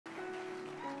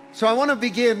So I want to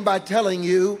begin by telling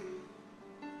you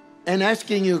and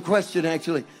asking you a question,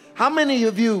 actually. How many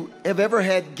of you have ever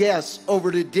had guests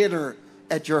over to dinner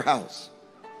at your house?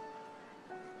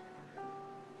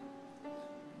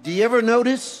 Do you ever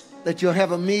notice that you'll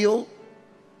have a meal,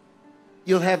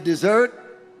 you'll have dessert,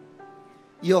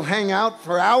 you'll hang out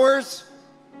for hours,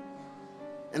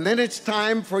 and then it's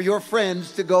time for your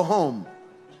friends to go home?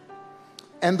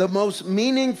 And the most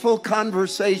meaningful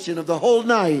conversation of the whole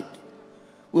night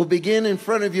will begin in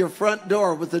front of your front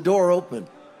door with the door open.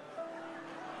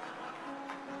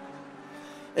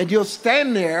 And you'll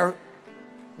stand there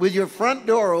with your front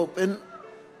door open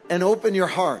and open your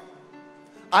heart.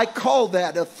 I call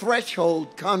that a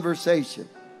threshold conversation.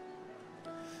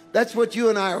 That's what you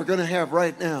and I are going to have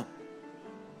right now.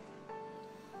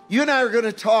 You and I are going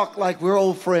to talk like we're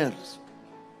old friends.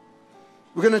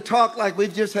 We're going to talk like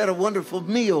we've just had a wonderful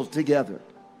meal together.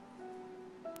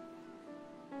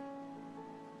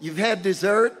 You've had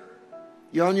dessert,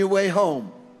 you're on your way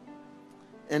home,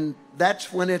 and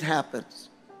that's when it happens.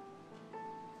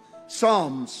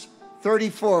 Psalms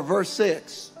 34, verse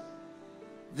 6.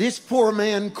 This poor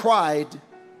man cried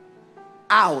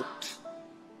out,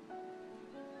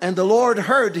 and the Lord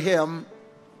heard him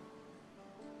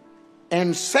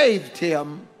and saved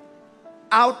him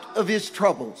out of his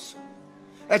troubles.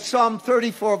 That's Psalm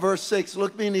 34, verse 6.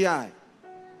 Look me in the eye.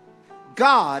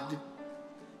 God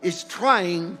is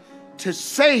trying to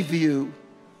save you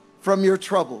from your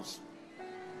troubles,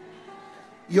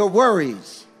 your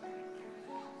worries,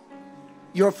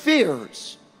 your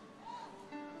fears.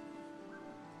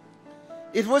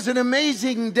 It was an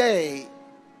amazing day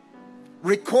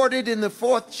recorded in the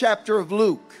 4th chapter of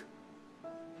Luke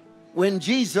when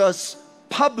Jesus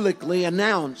publicly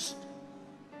announced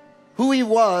who he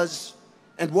was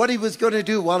and what he was going to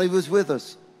do while he was with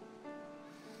us.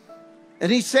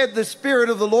 And he said, the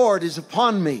Spirit of the Lord is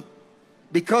upon me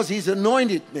because he's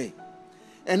anointed me.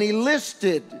 And he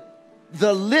listed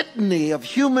the litany of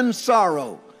human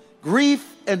sorrow,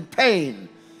 grief and pain,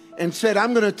 and said,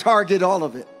 I'm going to target all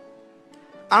of it.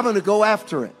 I'm going to go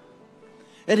after it.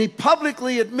 And he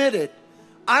publicly admitted,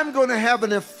 I'm going to have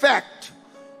an effect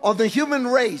on the human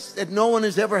race that no one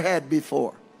has ever had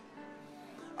before.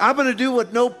 I'm going to do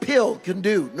what no pill can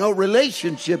do, no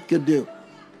relationship can do.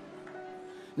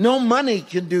 No money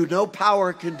can do, no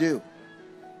power can do.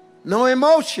 No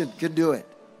emotion can do it.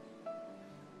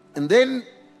 And then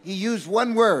he used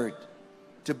one word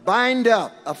to bind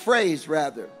up, a phrase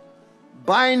rather,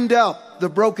 bind up the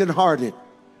brokenhearted.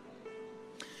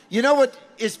 You know what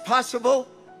is possible?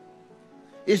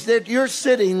 Is that you're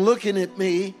sitting looking at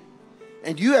me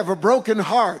and you have a broken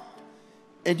heart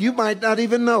and you might not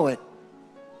even know it.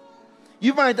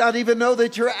 You might not even know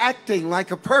that you're acting like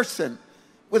a person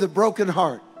with a broken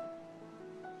heart.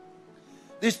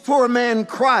 This poor man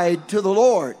cried to the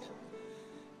Lord.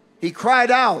 He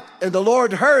cried out, and the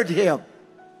Lord heard him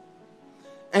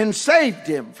and saved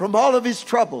him from all of his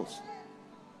troubles.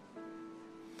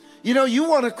 You know, you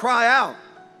want to cry out.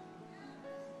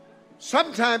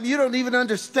 Sometimes you don't even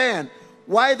understand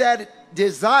why that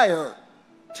desire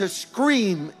to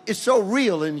scream is so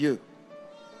real in you.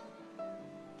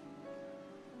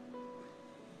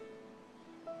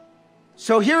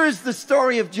 So here is the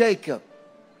story of Jacob.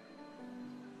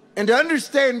 And to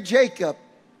understand Jacob,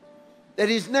 that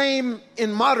his name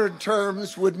in modern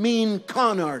terms would mean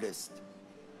con artist.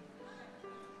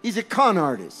 He's a con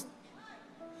artist.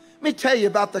 Let me tell you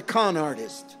about the con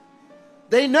artist.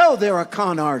 They know they're a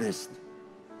con artist.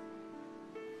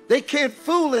 They can't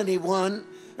fool anyone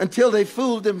until they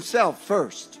fooled themselves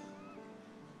first.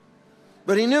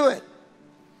 But he knew it.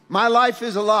 My life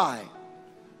is a lie.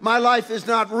 My life is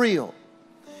not real.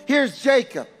 Here's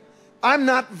Jacob. I'm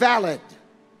not valid.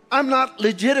 I'm not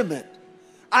legitimate.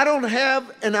 I don't have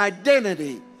an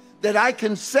identity that I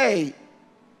can say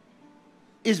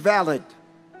is valid.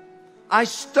 I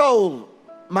stole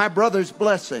my brother's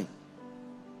blessing.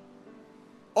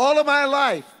 All of my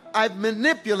life, I've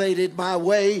manipulated my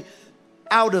way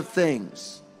out of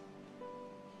things.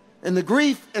 And the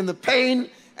grief and the pain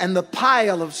and the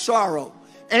pile of sorrow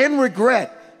and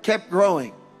regret kept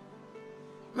growing.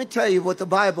 Let me tell you what the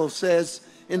Bible says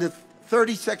in the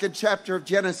 32nd chapter of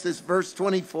Genesis, verse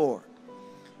 24.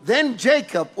 Then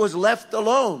Jacob was left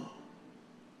alone.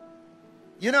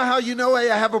 You know how you know I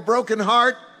have a broken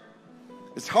heart?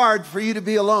 It's hard for you to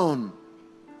be alone.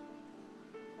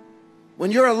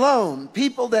 When you're alone,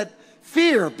 people that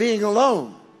fear being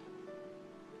alone,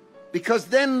 because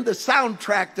then the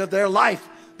soundtrack of their life,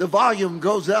 the volume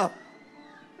goes up.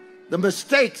 The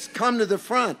mistakes come to the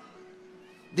front.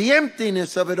 The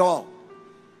emptiness of it all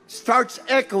starts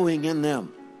echoing in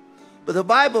them. But the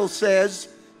Bible says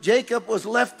Jacob was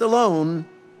left alone,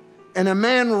 and a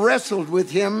man wrestled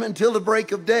with him until the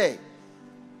break of day.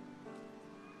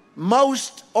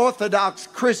 Most Orthodox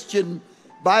Christian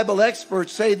Bible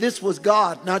experts say this was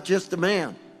God, not just a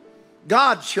man.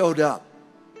 God showed up.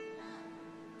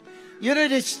 You know,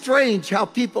 it is strange how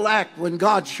people act when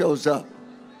God shows up.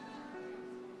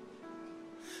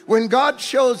 When God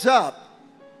shows up,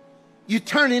 you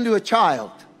turn into a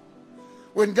child.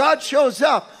 When God shows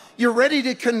up, you're ready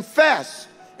to confess,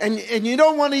 and you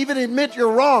don't want to even admit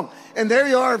you're wrong. And there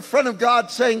you are in front of God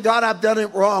saying, God, I've done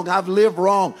it wrong. I've lived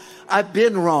wrong. I've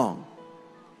been wrong.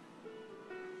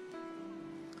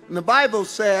 And the Bible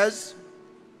says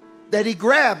that he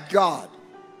grabbed God.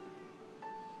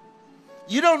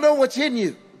 You don't know what's in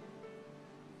you.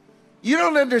 You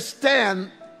don't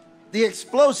understand the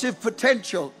explosive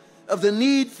potential of the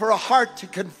need for a heart to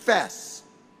confess.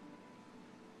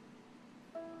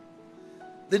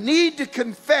 The need to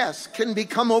confess can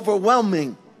become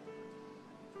overwhelming,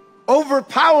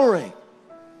 overpowering.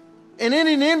 And in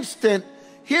an instant,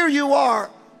 here you are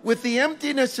with the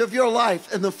emptiness of your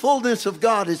life, and the fullness of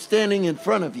God is standing in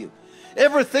front of you.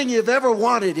 Everything you've ever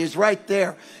wanted is right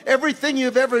there. Everything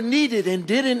you've ever needed and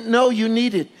didn't know you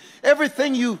needed.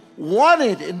 Everything you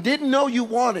wanted and didn't know you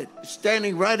wanted is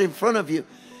standing right in front of you.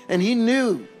 And he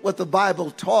knew what the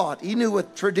Bible taught. He knew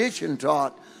what tradition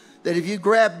taught, that if you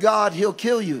grab God, he'll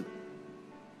kill you.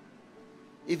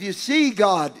 If you see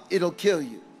God, it'll kill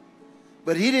you.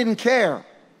 But he didn't care.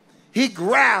 He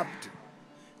grabbed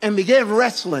and began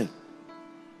wrestling.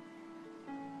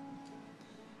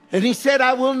 And he said,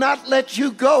 I will not let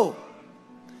you go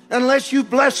unless you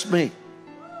bless me.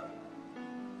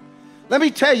 Let me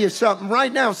tell you something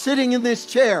right now, sitting in this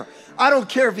chair. I don't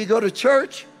care if you go to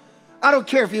church. I don't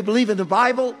care if you believe in the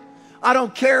Bible. I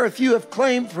don't care if you have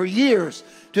claimed for years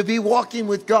to be walking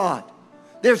with God.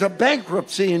 There's a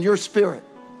bankruptcy in your spirit.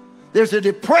 There's a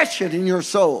depression in your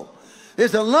soul.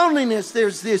 There's a loneliness.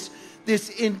 There's this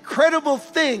incredible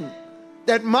thing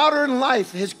that modern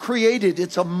life has created.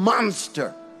 It's a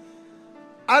monster.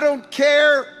 I don't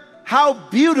care how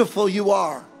beautiful you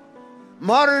are.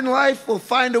 Modern life will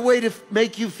find a way to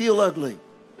make you feel ugly,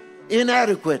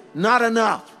 inadequate, not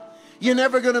enough. You're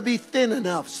never going to be thin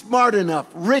enough, smart enough,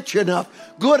 rich enough,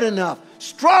 good enough,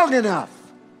 strong enough.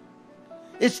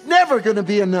 It's never going to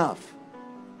be enough.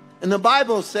 And the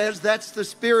Bible says that's the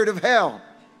spirit of hell.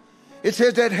 It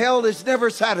says that hell is never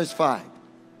satisfied.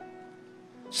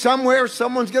 Somewhere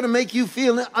someone's going to make you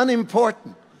feel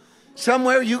unimportant.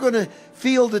 Somewhere you're going to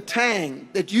feel the tang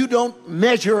that you don't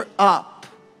measure up.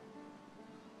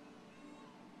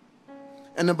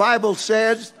 And the Bible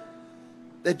says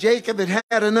that Jacob had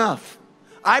had enough.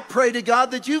 I pray to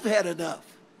God that you've had enough.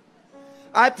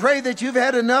 I pray that you've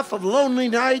had enough of lonely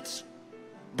nights,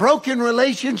 broken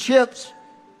relationships,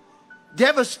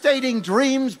 devastating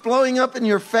dreams blowing up in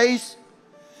your face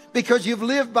because you've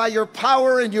lived by your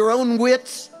power and your own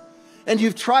wits, and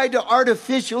you've tried to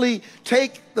artificially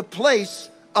take the place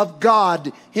of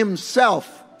God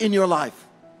himself in your life.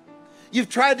 You've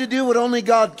tried to do what only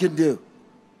God can do.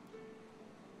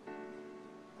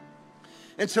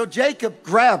 And so Jacob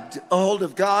grabbed a hold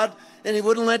of God and he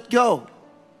wouldn't let go.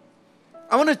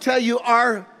 I want to tell you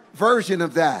our version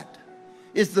of that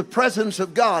is the presence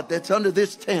of God that's under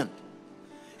this tent.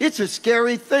 It's a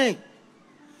scary thing.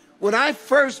 When I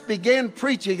first began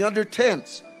preaching under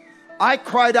tents, I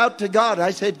cried out to God.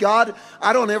 I said, God,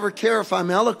 I don't ever care if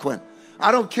I'm eloquent.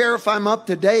 I don't care if I'm up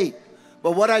to date.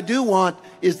 But what I do want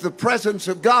is the presence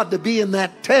of God to be in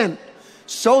that tent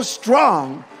so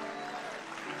strong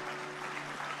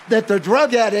that the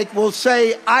drug addict will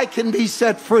say, I can be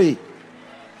set free.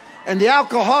 And the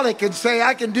alcoholic can say,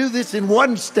 I can do this in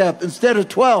one step instead of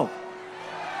 12.